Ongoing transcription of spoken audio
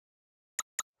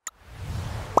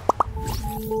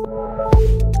Hello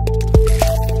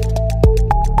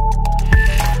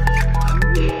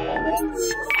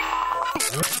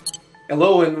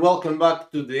and welcome back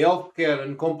to the Healthcare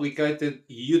Uncomplicated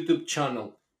YouTube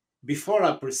channel. Before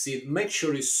I proceed, make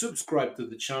sure you subscribe to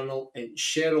the channel and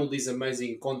share all this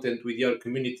amazing content with your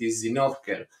communities in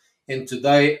healthcare. And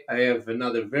today I have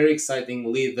another very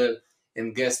exciting leader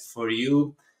and guest for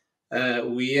you.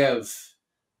 We have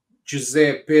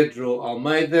José Pedro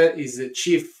Almeida. He's a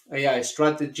chief AI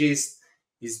strategist.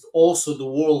 He's also the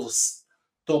world's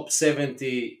top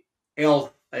 70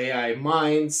 health AI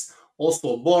minds.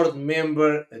 Also a board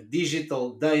member, a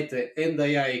digital data and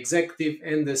AI executive,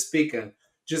 and a speaker.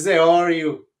 José, how are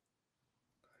you?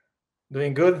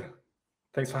 Doing good.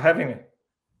 Thanks for having me.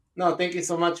 No, thank you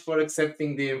so much for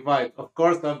accepting the invite. Of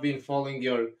course, I've been following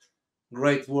your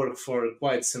great work for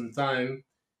quite some time,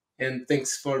 and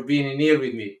thanks for being in here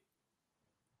with me.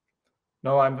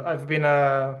 No, I've been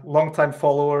a long-time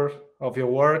follower of your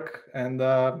work and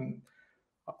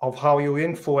of how you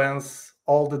influence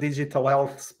all the digital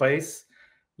health space.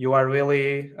 You are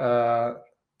really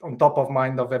on top of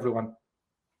mind of everyone.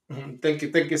 Thank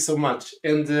you so much.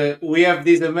 And we have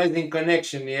this amazing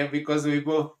connection here because we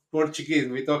both Portuguese.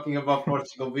 We're talking about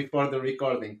Portugal before the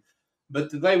recording. But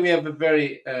today we have a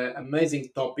very amazing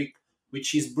topic,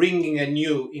 which is bringing a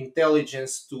new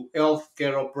intelligence to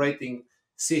healthcare operating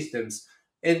systems.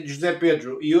 And José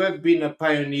Pedro, you have been a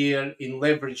pioneer in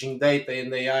leveraging data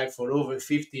and AI for over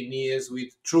 15 years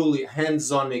with truly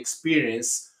hands-on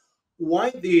experience. Why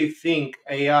do you think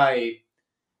AI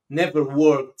never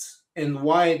worked, and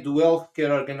why do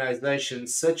healthcare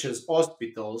organizations such as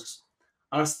hospitals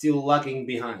are still lagging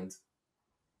behind?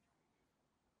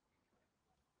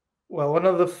 Well, one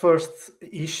of the first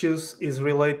issues is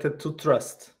related to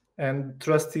trust. And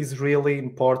trust is really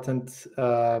important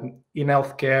in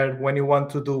healthcare when you want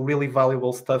to do really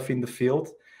valuable stuff in the field.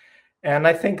 And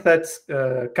I think that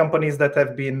companies that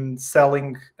have been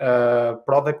selling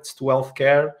products to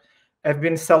healthcare have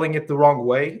been selling it the wrong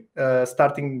way,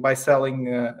 starting by selling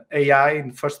AI in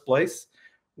the first place,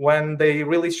 when they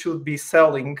really should be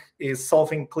selling is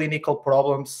solving clinical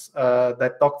problems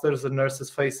that doctors and nurses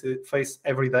face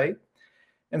every day.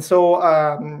 And so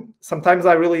sometimes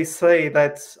I really say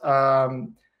that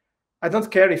I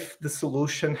don't care if the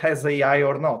solution has AI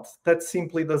or not. That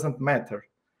simply doesn't matter.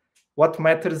 What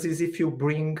matters is if you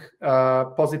bring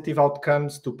positive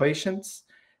outcomes to patients.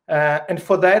 And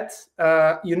for that,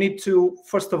 you need to,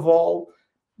 first of all,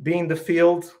 be in the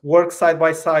field, work side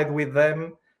by side with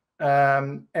them,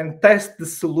 and test the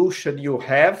solution you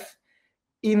have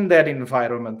in that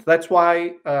environment. That's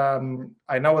why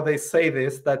I nowadays say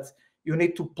this, that you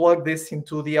need to plug this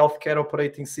into the healthcare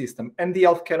operating system. And the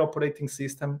healthcare operating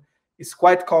system is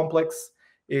quite complex.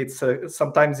 It's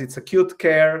sometimes it's acute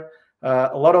care,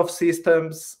 a lot of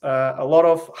systems, a lot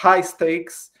of high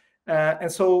stakes.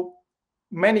 And so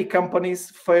many companies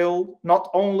fail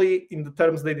not only in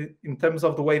terms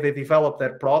of the way they develop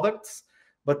their products,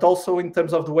 but also in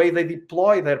terms of the way they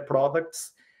deploy their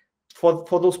products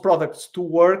for those products to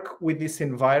work with this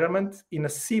environment in a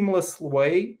seamless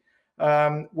way,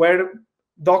 where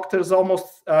doctors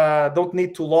almost don't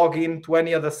need to log in to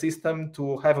any other system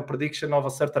to have a prediction of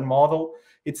a certain model.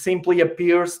 It simply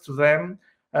appears to them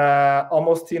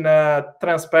almost in a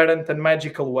transparent and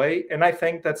magical way. And I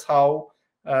think that's how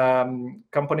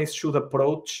companies should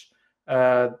approach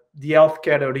the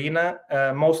healthcare arena.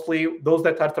 Mostly those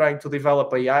that are trying to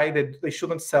develop AI, they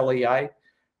shouldn't sell AI.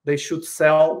 They should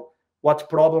sell what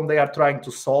problem they are trying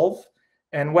to solve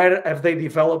and where have they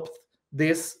developed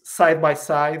this side by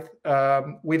side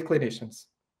with clinicians.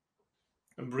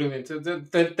 Brilliant.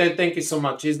 Thank you so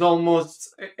much. It's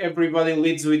almost everybody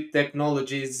leads with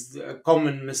technologies. A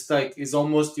common mistake is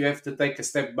almost you have to take a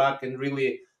step back and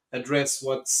really address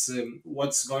what's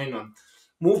going on.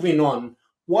 Moving on,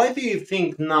 why do you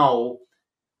think now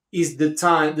is the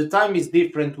time? The time is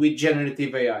different with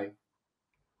generative AI.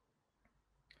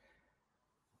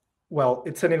 Well,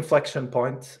 it's an inflection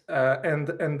point,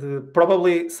 and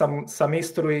probably some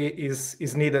history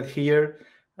is needed here.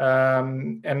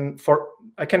 And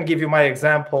I can give you my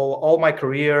example. All my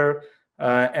career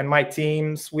and my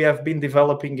teams, we have been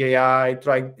developing AI,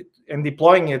 trying and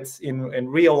deploying it in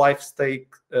real life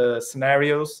stake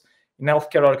scenarios in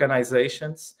healthcare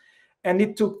organizations. And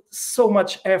it took so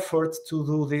much effort to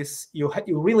do this. You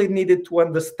really needed to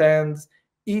understand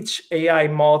each AI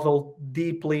model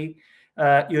deeply.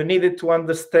 You needed to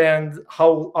understand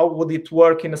how would it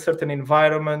work in a certain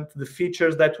environment, the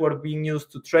features that were being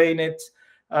used to train it.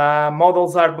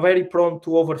 Models are very prone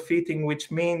to overfitting, which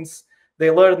means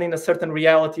they learn in a certain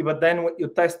reality, but then when you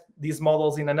test these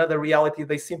models in another reality,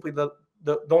 they simply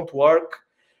don't work.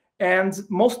 And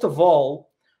most of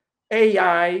all,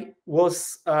 AI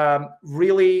was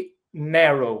really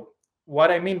narrow.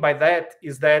 What I mean by that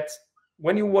is that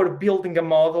when you were building a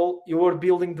model, you were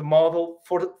building the model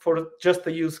for just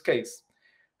a use case.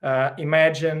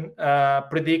 Imagine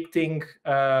predicting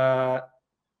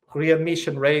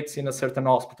readmission rates in a certain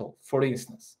hospital, for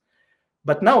instance.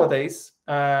 But nowadays,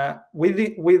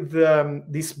 with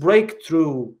this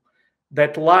breakthrough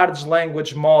that large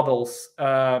language models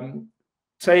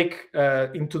take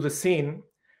into the scene,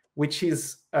 which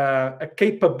is a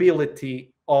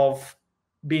capability of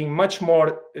being much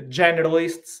more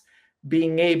generalists,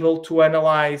 being able to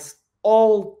analyze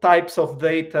all types of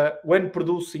data when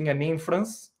producing an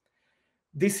inference.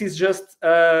 This is just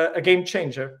a game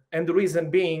changer. And the reason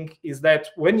being is that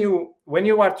when you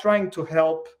are trying to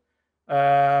help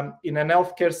in an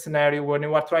healthcare scenario, when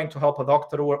you are trying to help a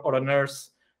doctor or a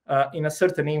nurse in a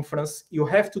certain inference, you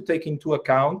have to take into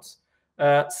account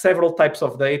several types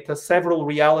of data, several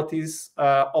realities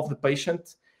of the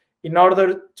patient in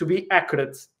order to be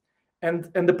accurate.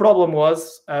 And the problem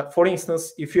was, for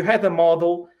instance, if you had a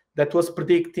model that was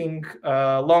predicting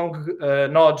lung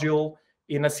nodule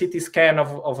in a CT scan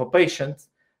of a patient,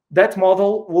 that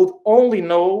model would only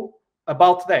know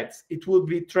about that. It would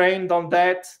be trained on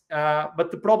that, but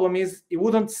the problem is it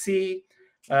wouldn't see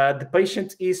the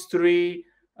patient history,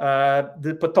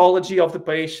 the pathology of the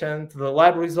patient, the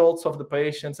lab results of the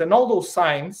patients, and all those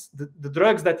signs, the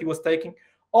drugs that he was taking,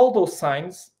 all those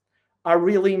signs are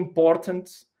really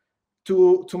important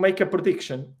to make a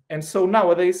prediction. And so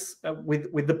nowadays,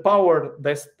 with the power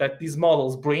that these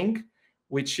models bring,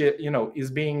 which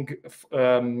is being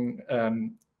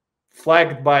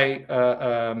flagged by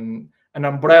an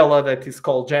umbrella that is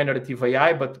called generative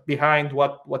AI, but behind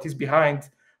what is behind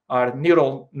are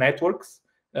neural networks.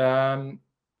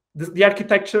 The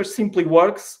architecture simply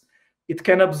works. It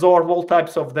can absorb all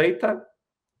types of data,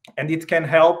 and it can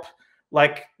help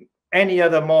like any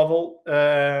other model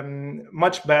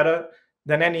much better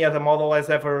than any other model has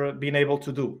ever been able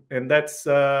to do. And that's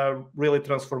really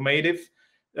transformative,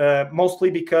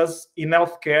 mostly because in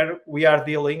healthcare, we are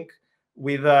dealing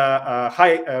with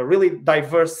a really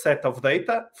diverse set of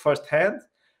data firsthand,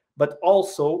 but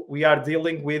also we are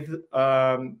dealing with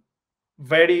a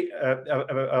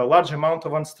large amount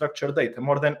of unstructured data.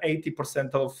 More than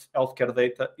 80% of healthcare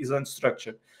data is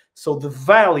unstructured. So the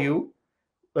value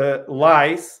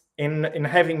lies in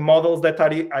having models that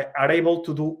are able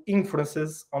to do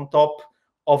inferences on top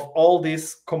of all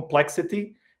this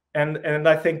complexity. And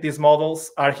I think these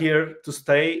models are here to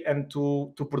stay and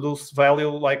to produce value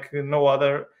like no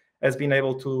other has been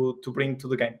able to bring to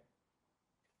the game.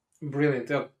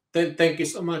 Brilliant. Thank you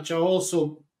so much. I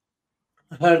also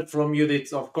heard from you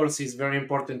that, of course, it's very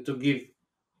important to give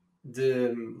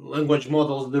the language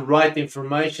models the right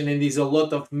information, and there's a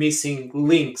lot of missing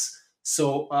links.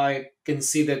 So I can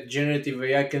see that generative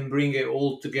AI can bring it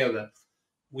all together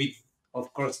with,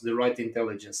 of course, the right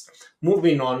intelligence.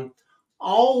 Moving on,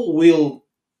 how will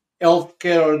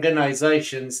healthcare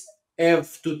organizations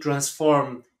have to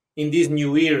transform in this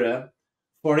new era?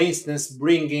 For instance,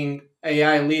 bringing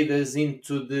AI leaders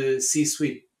into the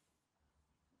C-suite.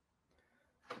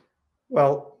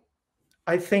 Well,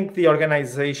 I think the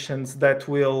organizations that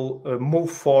will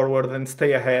move forward and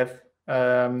stay ahead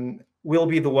will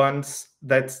be the ones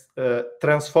that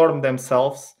transform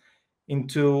themselves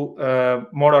into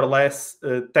more or less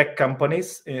tech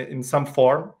companies in some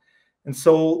form. And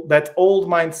so that old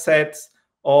mindset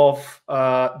of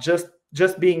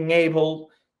just being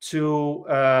able to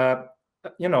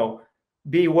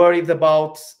be worried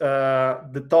about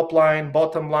the top line,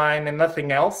 bottom line, and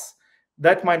nothing else,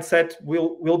 that mindset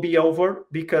will be over,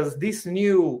 because this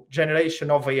new generation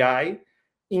of AI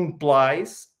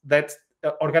implies that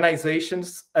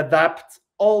organizations adapt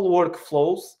all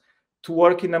workflows to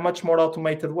work in a much more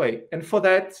automated way. And for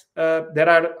that, there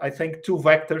are, I think, two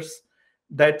vectors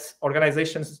that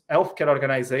organizations, healthcare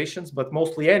organizations, but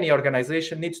mostly any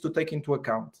organization, needs to take into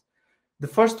account. The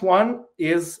first one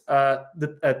is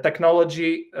the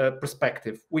technology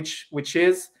perspective, which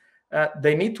is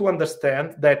they need to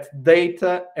understand that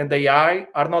data and AI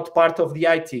are not part of the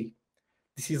IT.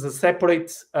 This is a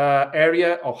separate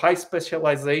area of high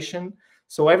specialization.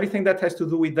 So everything that has to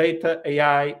do with data,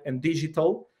 AI, and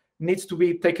digital needs to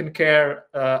be taken care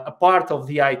a part of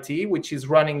the IT, which is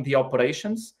running the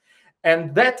operations.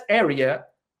 And that area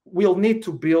will need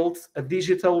to build a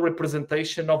digital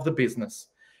representation of the business.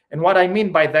 And what I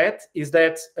mean by that is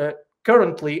that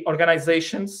currently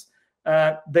organizations,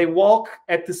 they walk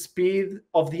at the speed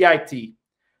of the IT.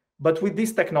 But with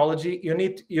this technology, you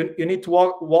need to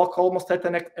walk almost at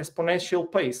an exponential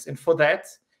pace. And for that,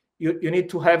 you need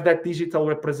to have that digital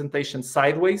representation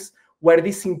sideways, where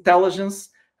this intelligence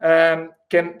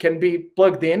can be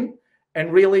plugged in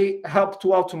and really help to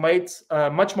automate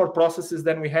much more processes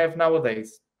than we have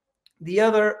nowadays. The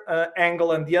other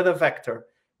angle and the other vector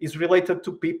is related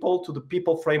to people, to the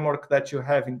people framework that you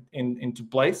have into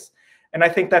place. And I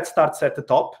think that starts at the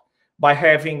top by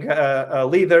having a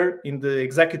leader in the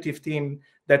executive team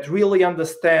that really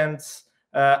understands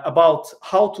about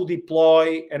how to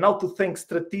deploy and how to think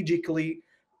strategically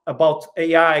about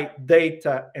AI,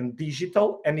 data, and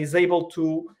digital, and is able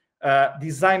to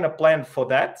design a plan for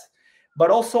that. But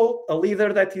also a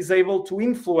leader that is able to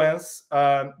influence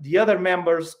the other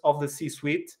members of the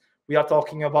C-suite. We are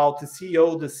talking about the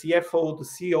CEO, the CFO, the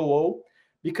COO,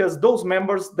 because those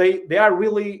members, they are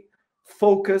really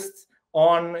focused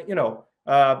on,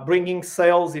 bringing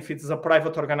sales if it's a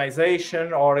private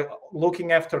organization, or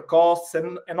looking after costs,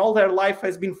 and all their life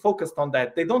has been focused on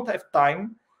that. They don't have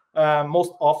time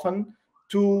most often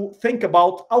to think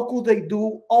about how could they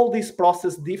do all this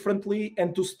process differently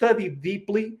and to study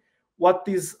deeply what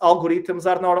these algorithms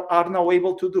are now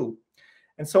able to do.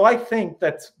 And so I think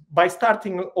that by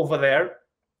starting over there,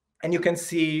 and you can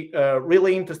see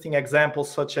really interesting examples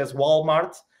such as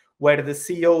Walmart, where the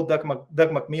CEO, Doug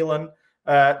McMillon,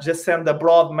 just sent a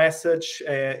broad message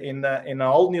in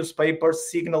all newspapers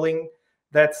signaling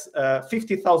that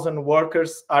 50,000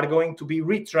 workers are going to be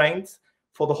retrained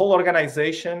for the whole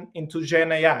organization into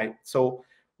Gen AI. So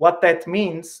what that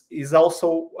means is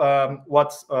also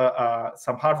what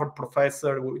some Harvard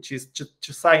professor, which is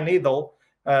José Needle,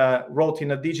 wrote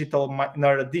in a digital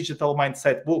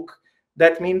mindset book.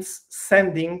 That means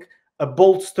sending a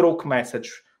bold stroke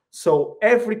message. So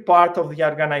every part of the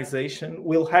organization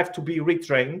will have to be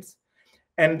retrained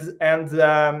and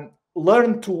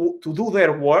learn to do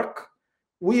their work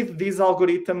with these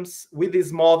algorithms, with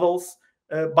these models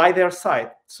by their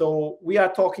side. So we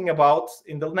are talking about,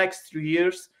 in the next 3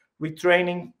 years,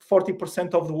 retraining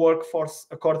 40% of the workforce,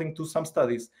 according to some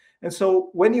studies. And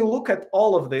so when you look at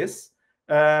all of this,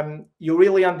 you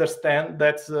really understand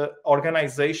that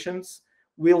organizations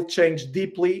will change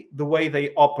deeply the way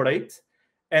they operate.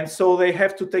 And so they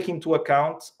have to take into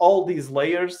account all these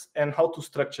layers and how to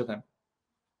structure them.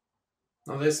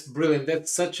 Oh, that's brilliant.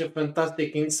 That's such a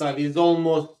fantastic insight. It is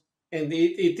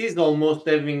almost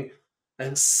having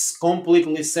a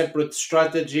completely separate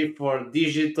strategy for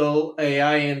digital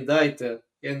AI and data,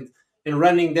 and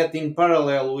running that in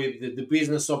parallel with the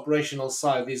business operational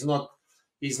side is not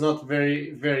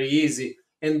very very easy.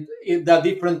 And there are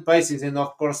different paces, and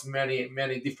of course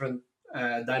many different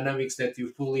dynamics that you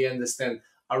fully understand.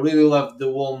 I really love the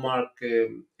Walmart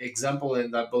example,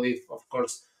 and I believe, of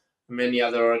course, many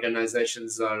other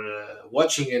organizations are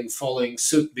watching and following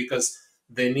suit, because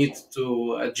they need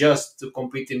to adjust to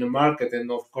compete in the market, and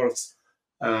of course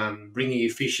bringing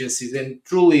efficiencies and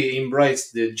truly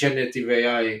embrace the generative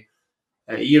AI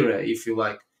era, if you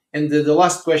like. And the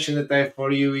last question that I have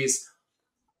for you is,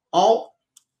 how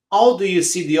do you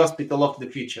see the hospital of the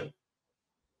future?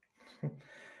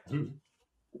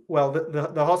 Well,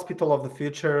 the hospital of the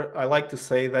future, I like to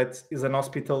say that is an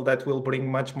hospital that will bring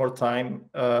much more time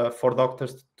for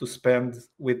doctors to spend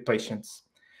with patients.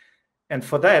 And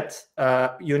for that,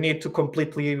 you need to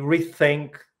completely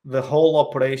rethink the whole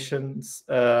operations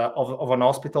of an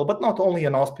hospital, but not only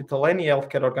an hospital, any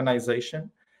healthcare organization.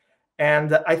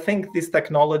 And I think this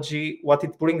technology, what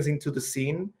it brings into the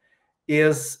scene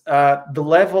is the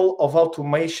level of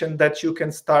automation that you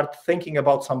can start thinking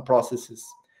about some processes.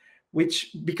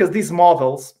 Because these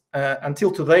models,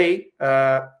 until today,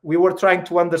 we were trying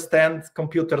to understand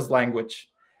computers' language.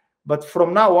 But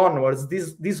from now onwards,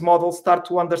 these models start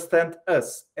to understand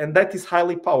us. And that is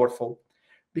highly powerful.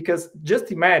 Because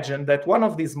just imagine that one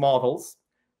of these models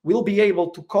will be able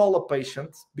to call a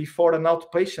patient before an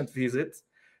outpatient visit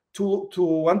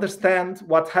to understand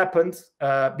what happened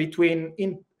between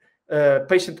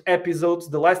patient episodes,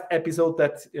 the last episode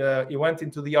that he went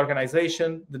into the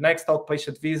organization, the next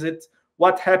outpatient visit,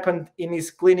 what happened in his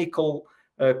clinical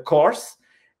course,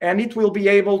 and it will be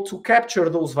able to capture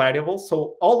those variables.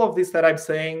 So all of this that I'm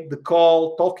saying, the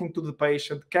call, talking to the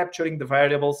patient, capturing the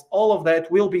variables, all of that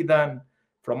will be done,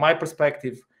 from my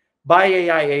perspective, by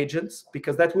AI agents,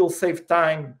 because that will save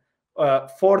time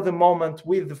for the moment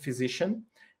with the physician.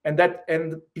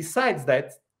 And besides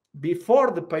that,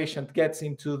 before the patient gets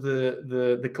into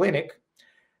the clinic,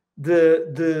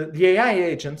 the AI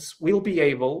agents will be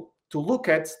able to look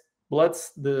at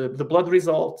the blood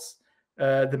results,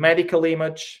 the medical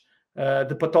image,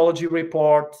 the pathology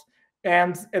report,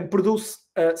 and produce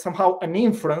somehow an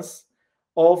inference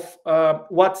of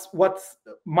what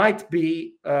might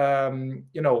be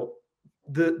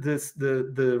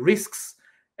the risks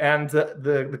and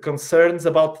the concerns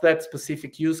about that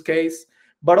specific use case,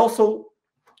 but also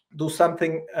do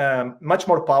something much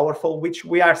more powerful, which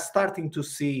we are starting to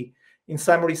see in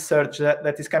some research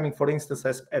that is coming, for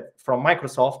instance, from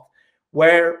Microsoft,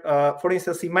 where, for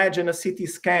instance, imagine a CT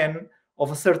scan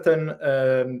of a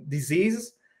certain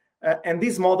disease, and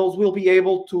these models will be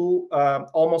able to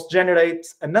almost generate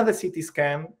another CT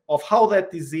scan of how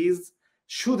that disease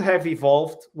should have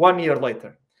evolved 1 year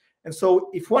later. And so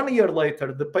if 1 year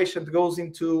later the patient goes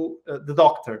into the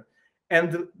doctor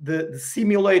and the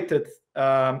simulated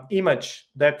image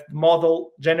that the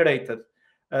model generated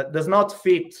does not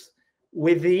fit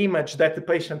with the image that the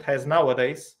patient has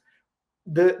nowadays,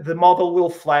 the model will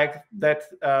flag that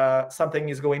something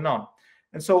is going on.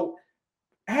 And so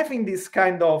having this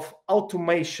kind of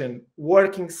automation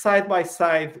working side by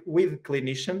side with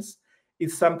clinicians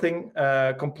is something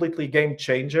completely game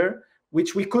changer,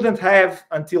 which we couldn't have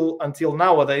until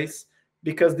nowadays,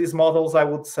 because these models, I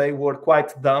would say, were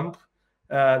quite dumb.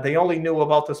 They only knew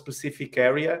about a specific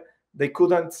area. They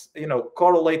couldn't,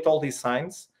 correlate all these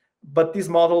signs. But these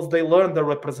models, they learn the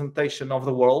representation of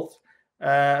the world,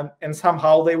 and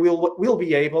somehow they will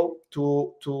be able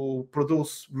to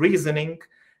produce reasoning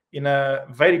in a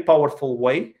very powerful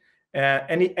way.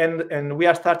 And we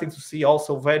are starting to see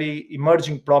also very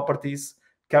emerging properties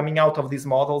coming out of these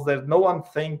models that no one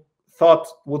thought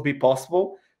would be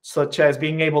possible, such as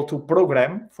being able to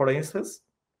program, for instance.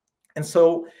 And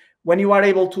so when you are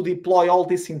able to deploy all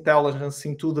this intelligence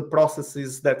into the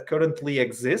processes that currently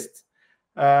exist,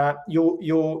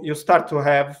 you start to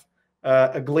have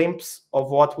a glimpse of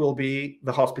what will be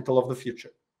the hospital of the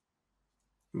future.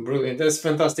 Brilliant. That's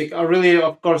fantastic. I really,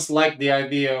 of course, like the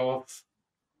idea of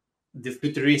the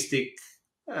futuristic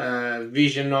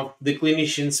vision of the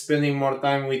clinicians spending more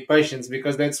time with patients,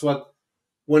 because that's what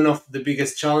one of the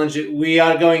biggest challenges. We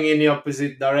are going in the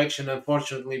opposite direction,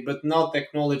 unfortunately, but now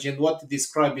technology and what you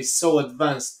describe is so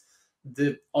advanced.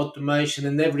 The automation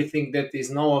and everything that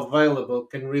is now available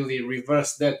can really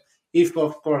reverse that, if,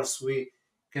 of course, we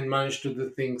can manage to do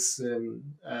things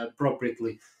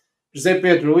appropriately. José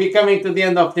Pedro, we're coming to the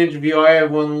end of the interview. I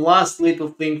have one last little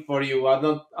thing for you.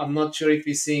 I'm not sure if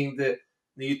you're seeing the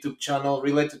YouTube channel.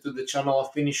 Related to the channel,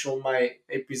 I finish all my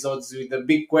episodes with a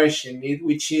big question,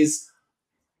 which is,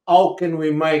 how can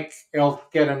we make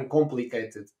healthcare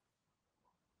uncomplicated?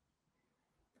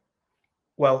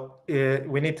 Well,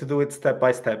 we need to do it step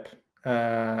by step.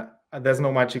 There's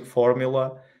no magic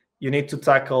formula. You need to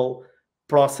tackle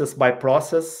process by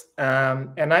process.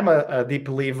 And I'm a deep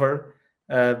believer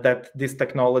that this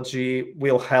technology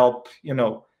will help,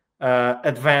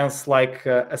 advance like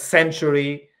a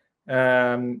century.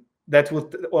 That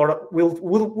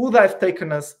would have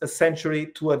taken us a century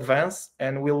to advance,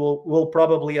 and will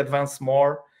probably advance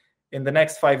more in the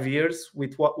next 5 years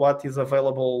with what is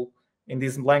available in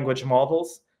these language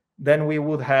models than we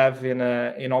would have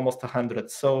in almost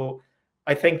 100. So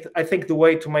I think the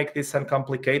way to make this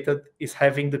uncomplicated is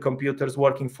having the computers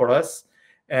working for us,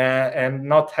 and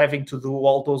not having to do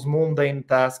all those mundane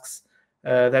tasks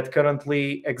that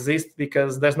currently exist,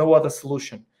 because there's no other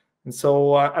solution. And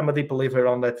so I'm a deep believer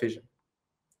on that vision.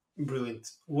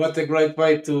 Brilliant. What a great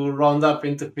way to round up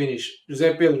and to finish.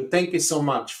 José Pedro, thank you so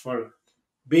much for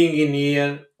being in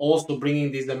here, also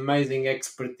bringing this amazing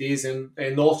expertise,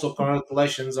 and also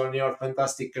congratulations on your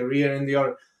fantastic career and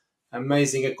your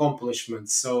amazing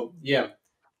accomplishments. So yeah,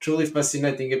 truly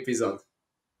fascinating episode.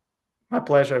 My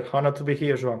pleasure. Honored to be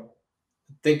here, João.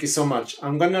 Thank you so much.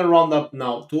 I'm gonna round up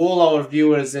now. To all our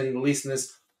viewers and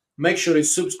listeners, make sure you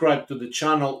subscribe to the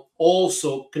channel.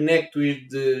 Also connect with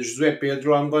José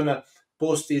Pedro. I'm gonna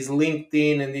post his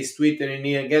LinkedIn and his Twitter in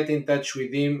here. Get in touch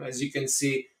with him. As you can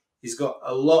see, he's got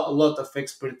a lot of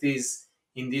expertise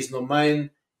in this domain.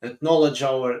 Acknowledge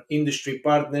our industry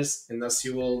partners, and I'll see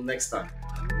you all next time.